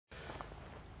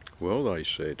Well, they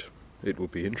said it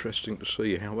would be interesting to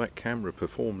see how that camera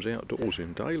performs outdoors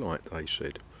in daylight, they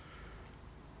said.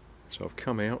 So I've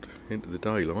come out into the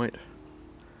daylight.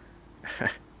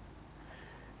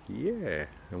 Yeah,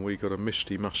 and we got a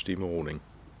misty, musty morning.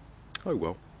 Oh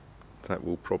well, that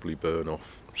will probably burn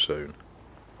off soon.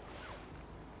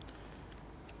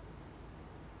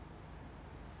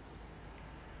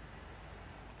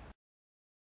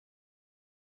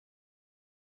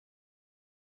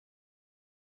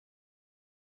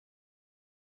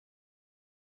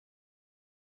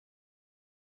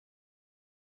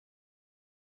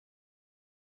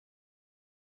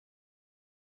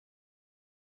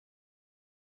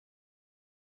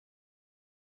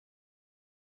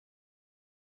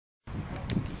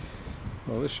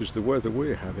 Well, this is the weather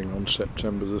we're having on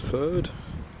September the 3rd.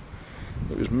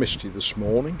 It was misty this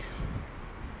morning,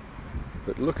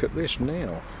 but look at this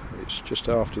now. It's just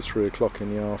after 3 o'clock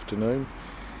in the afternoon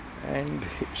and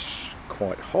it's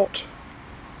quite hot.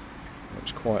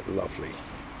 It's quite lovely.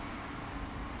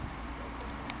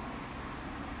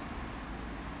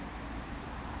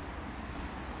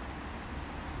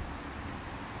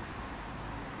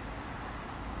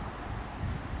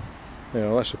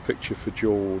 Now that's a picture for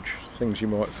George, things you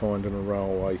might find on a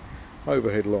railway,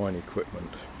 overhead line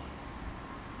equipment.